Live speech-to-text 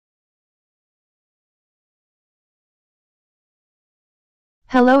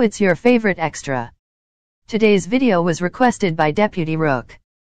Hello, it's your favorite extra. Today's video was requested by Deputy Rook.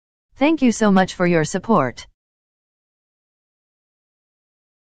 Thank you so much for your support.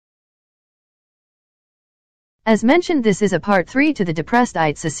 As mentioned, this is a part 3 to the Depressed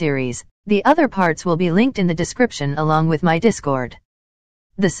Iida series. The other parts will be linked in the description along with my Discord.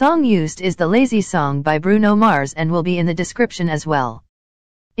 The song used is the Lazy Song by Bruno Mars and will be in the description as well.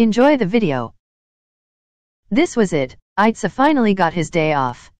 Enjoy the video. This was it. Iida finally got his day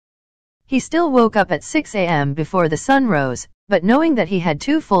off. He still woke up at 6 a.m. before the sun rose, but knowing that he had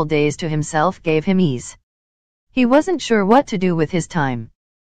 2 full days to himself gave him ease. He wasn't sure what to do with his time.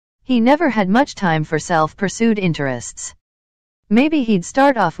 He never had much time for self-pursued interests. Maybe he'd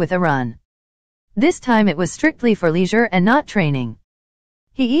start off with a run. This time it was strictly for leisure and not training.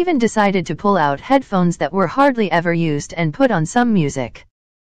 He even decided to pull out headphones that were hardly ever used and put on some music.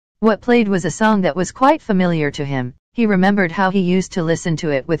 What played was a song that was quite familiar to him. He remembered how he used to listen to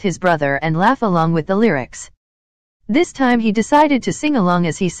it with his brother and laugh along with the lyrics. This time he decided to sing along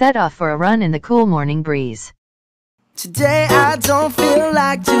as he set off for a run in the cool morning breeze. Today I don't feel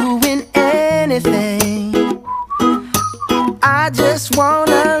like doing anything. I just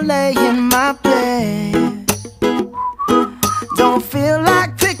wanna lay in my bed. Don't feel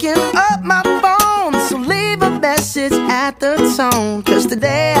like picking up my phone, so leave a message at the tone. 'Cause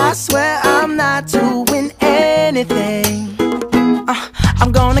today I swear I'm not doing anything.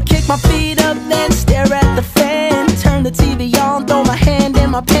 I'm gonna kick my feet up, then stare at the fan. Turn the TV on, throw my hand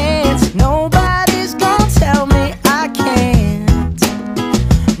in my pants. Nobody's gonna tell me I can't.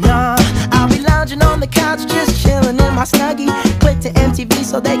 Nah, I'll be lounging on the couch, just chilling in my Snuggie. Click to MTV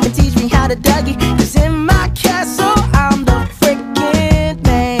so they can teach me how to Dougie. 'Cause in my castle, I'm the freaking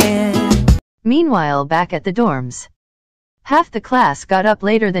man. Meanwhile, back at the dorms. Half the class got up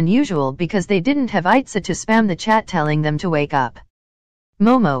later than usual because they didn't have Iida to spam the chat telling them to wake up.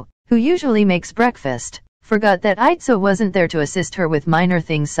 Momo, who usually makes breakfast, forgot that Iida wasn't there to assist her with minor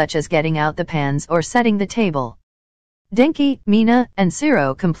things such as getting out the pans or setting the table. Denki, Mina, and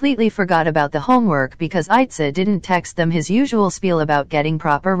Siro completely forgot about the homework because Iida didn't text them his usual spiel about getting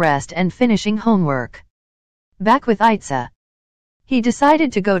proper rest and finishing homework. Back with Iida. He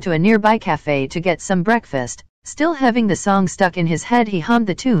decided to go to a nearby cafe to get some breakfast. Still having the song stuck in his head, he hummed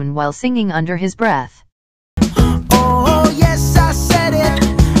the tune while singing under his breath. Oh yes, I said it,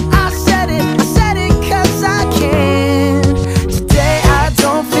 I said it, I said it 'cause I can. Today I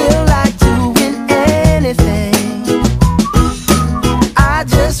don't feel like doing anything. I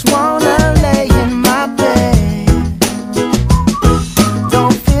just wanna lay in my bed.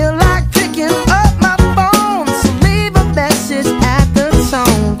 Don't feel like picking up my phone, so leave a message at the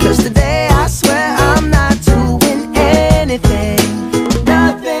tone. 'Cause today I swear I'm not doing anything,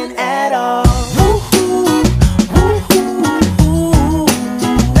 nothing at all.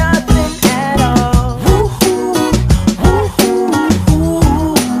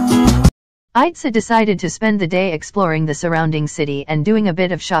 Iida decided to spend the day exploring the surrounding city and doing a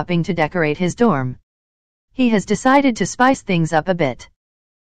bit of shopping to decorate his dorm. He has decided to spice things up a bit.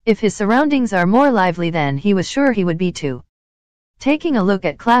 If his surroundings are more lively, then he was sure he would be too. Taking a look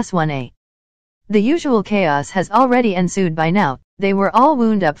at Class 1A. The usual chaos has already ensued by now. They were all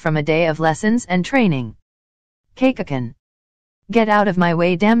wound up from a day of lessons and training. Kakakan. Get out of my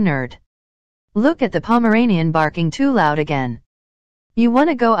way, damn nerd. Look at the Pomeranian barking too loud again. You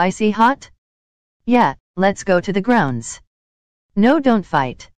wanna go icy hot? Yeah, let's go to the grounds. No, don't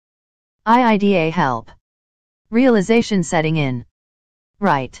fight. Iida, help. Realization setting in.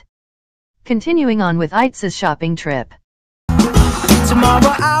 Right. Continuing on with Iida's shopping trip.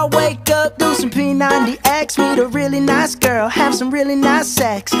 Tomorrow I'll wake up, do some P90X, meet a really nice girl, have some really nice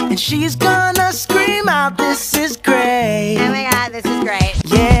sex, and she's gonna scream out, "This is great. Oh my god, this is great."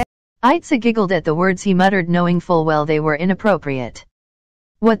 Yeah. Iida giggled at the words he muttered, knowing full well they were inappropriate.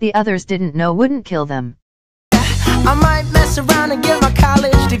 What the others didn't know wouldn't kill them. I might mess around and get my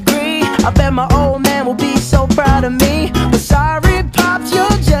college degree. I bet my old man will be so proud of me. But sorry, Pops,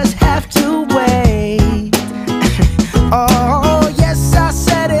 you'll just have to wait. Oh, yes, I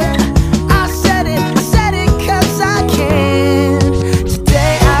said it. I said it. I said it 'cause I can.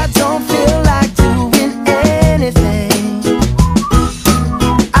 Today I don't feel like doing anything.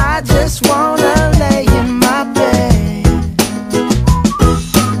 I just wanna lay in my bed.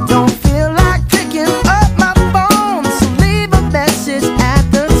 Don't feel like picking up my phone, so leave a message at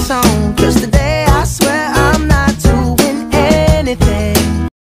the tone. 'Cause today I swear I'm not doing anything.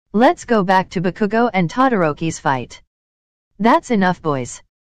 Let's go back to Bakugo and Todoroki's fight. That's enough, boys.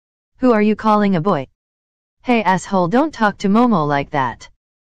 Who are you calling a boy? Hey asshole, don't talk to Momo like that.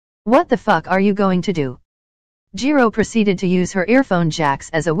 What the fuck are you going to do? Jiro proceeded to use her earphone jacks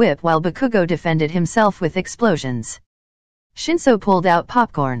as a whip while Bakugo defended himself with explosions. Shinso pulled out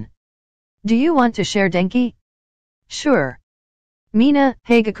popcorn. Do you want to share Denki? Sure. Mina,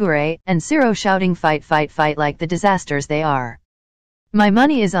 Hagakure, and Siro shouting fight fight fight like the disasters they are. My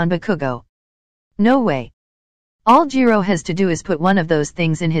money is on Bakugo. No way. All Jiro has to do is put one of those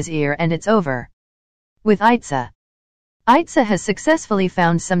things in his ear and it's over. With Iida. Iida has successfully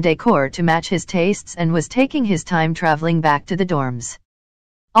found some decor to match his tastes and was taking his time traveling back to the dorms.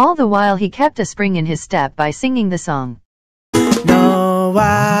 All the while he kept a spring in his step by singing the song. No,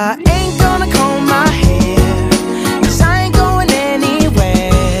 I ain't gonna comb my hair, 'cause I ain't going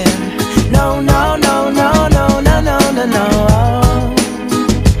anywhere. No, no, no, no, no, no, no, no, no.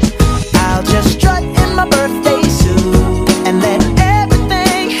 I'll just strut in my birthday suit and let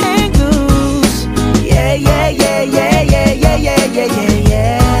everything hang loose. Yeah, yeah, yeah, yeah, yeah, yeah, yeah, yeah, yeah,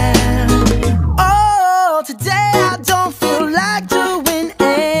 yeah. Oh, today I don't feel like doing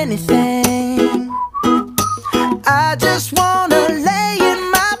anything. I just wanna lay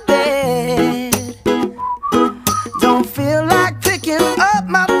in my bed. Don't feel like picking up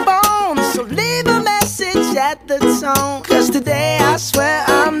my phone, so leave a message at the tone. 'Cause today I swear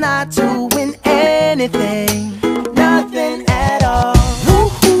I'm not doing anything, nothing at all.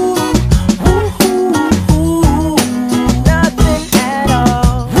 Woo-hoo, woo-hoo, woo-hoo, nothing at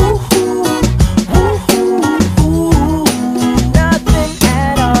all. Woo-hoo, woo-hoo, woo-hoo, nothing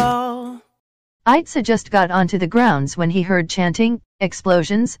at all. Iida just got onto the grounds when he heard chanting,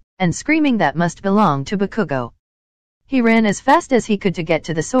 explosions, and screaming that must belong to Bakugo. He ran as fast as he could to get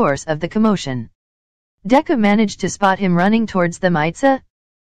to the source of the commotion. Deku managed to spot him running towards them. Iida?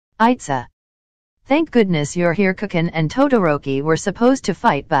 Iida. Thank goodness you're here. Kuken and Todoroki were supposed to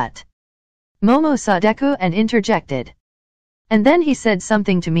fight, but Momo saw Deku and interjected. And then he said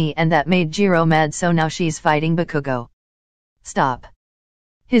something to me and that made Jiro mad, so now she's fighting Bakugo. Stop.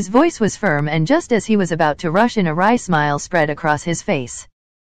 His voice was firm, and just as he was about to rush in, a wry smile spread across his face.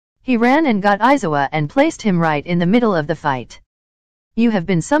 He ran and got Aizawa and placed him right in the middle of the fight. You have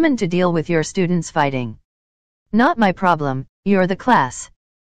been summoned to deal with your students fighting. Not my problem, you're the class.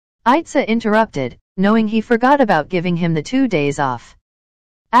 Iida interrupted, knowing he forgot about giving him the 2 days off.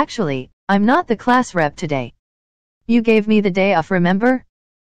 Actually, I'm not the class rep today. You gave me the day off, remember?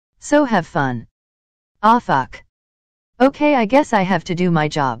 So have fun. Ah fuck. Okay, I guess I have to do my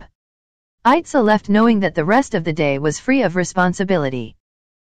job. Iida left knowing that the rest of the day was free of responsibility.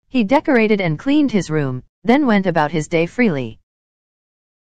 He decorated and cleaned his room, then went about his day freely.